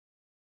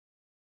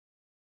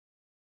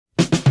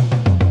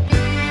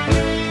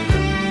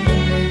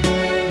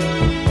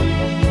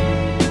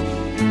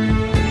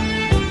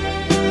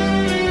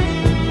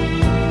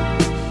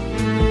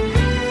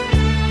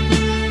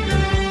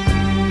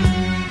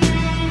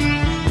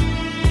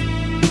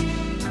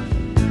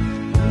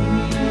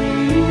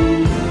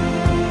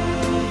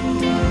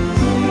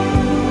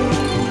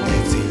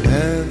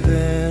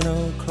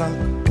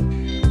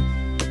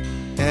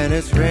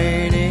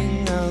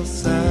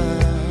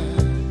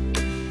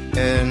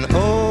And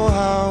oh,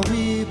 how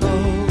we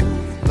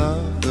both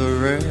love the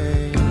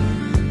rain.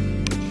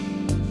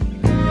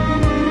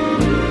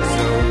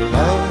 So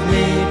love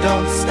me,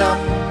 don't stop,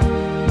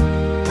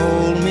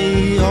 hold me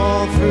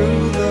all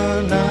through the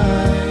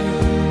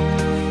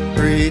night,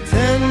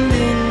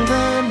 pretending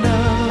that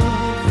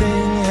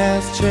nothing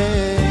has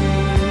changed.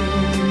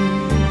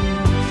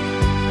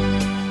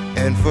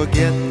 And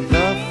forget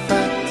the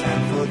fact,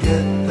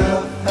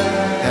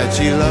 that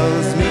she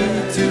loves me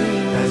too,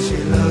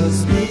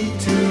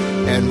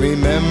 and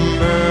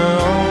remember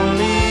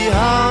only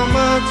how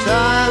much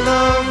I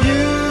love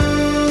you.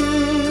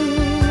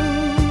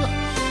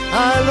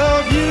 I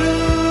love you.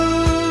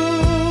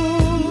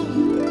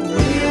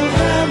 We'll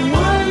have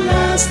one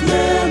last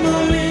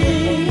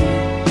memory,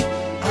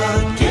 a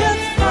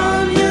gift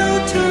from you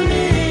to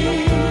me,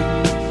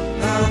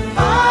 the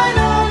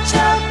final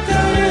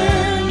chapter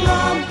in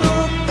the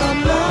book of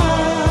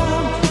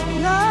love.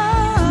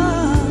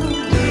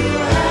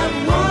 We'll have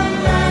one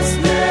last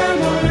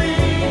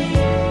memory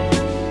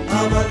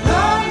of a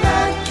love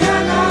that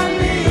cannot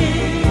be.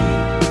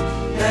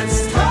 Let's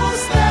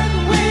toast that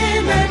we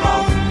may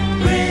both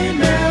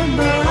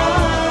remember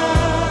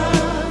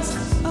us.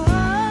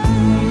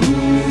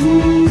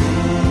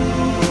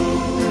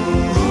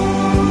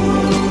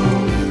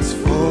 It's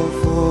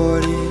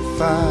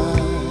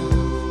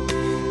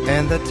 4:45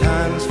 and the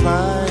time's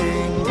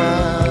flying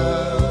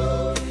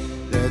by.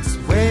 Let's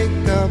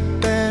wake up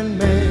and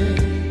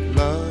make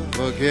love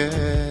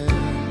again.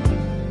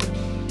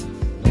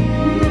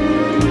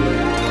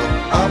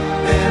 Up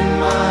in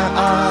my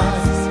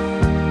eyes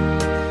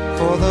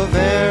for the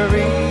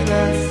very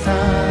last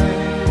time.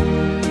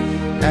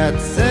 At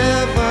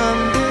 7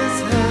 this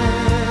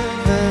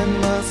heaven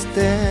must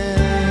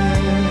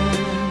end,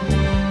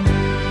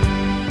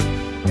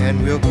 and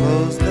we'll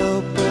close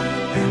the book,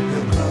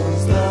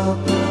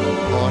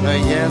 on a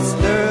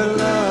yester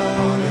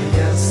love,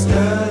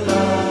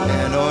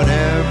 and on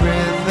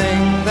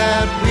everything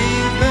that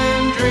we've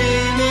been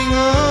dreaming of,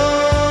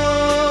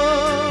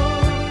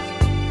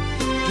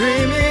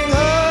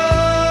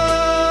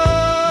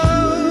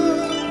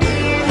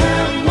 We'll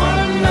have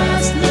one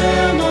last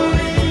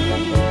memory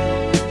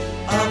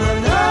of a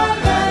love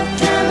that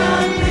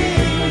cannot be.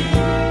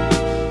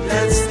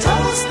 Let's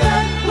toast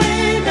that we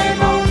may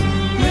both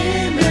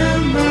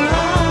remember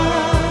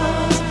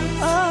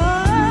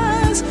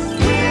us.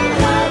 We'll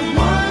have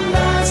one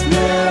last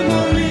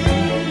memory,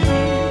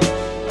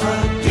 a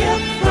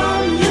gift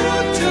from you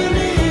to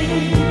me,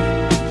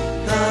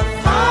 the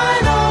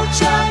final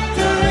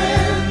chapter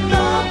in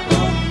the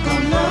book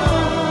of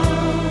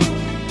love.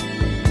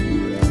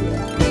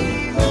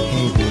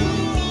 Hey baby,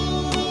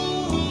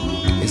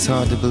 it's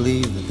hard to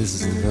believe that this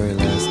is the very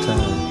last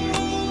time.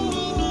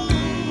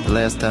 The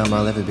last time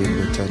I'll ever be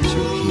able to touch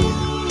you here,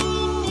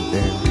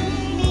 there,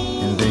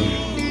 and there.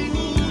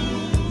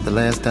 The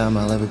last time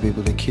I'll ever be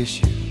able to kiss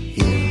you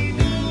here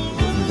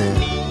and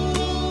there.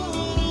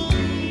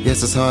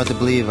 Yes, it's hard to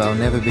believe I'll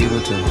never be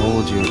able to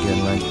hold you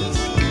again like this,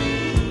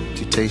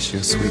 to taste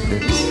your sweet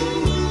lips,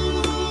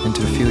 and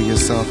to feel your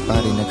soft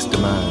body next to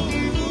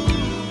mine.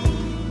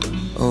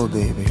 Oh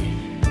baby,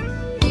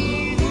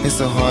 it's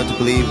so hard to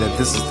believe that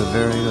this is the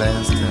very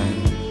last time.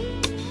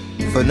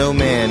 For no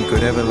man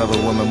could ever love a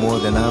woman more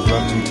than I've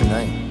loved you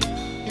tonight.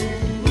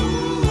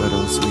 But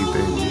oh sweet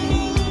baby,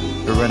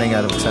 we're running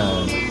out of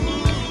time.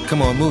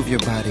 Come on, move your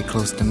body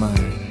close to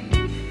mine.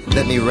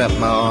 Let me wrap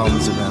my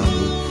arms around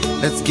you.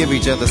 Let's give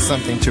each other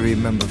something to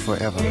remember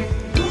forever.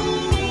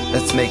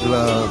 Let's make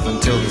love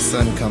until the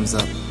sun comes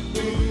up.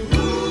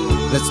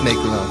 Let's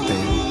make love,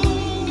 baby.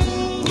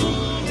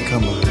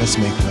 Come on, let's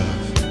make love.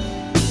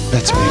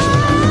 Let's make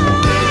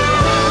love.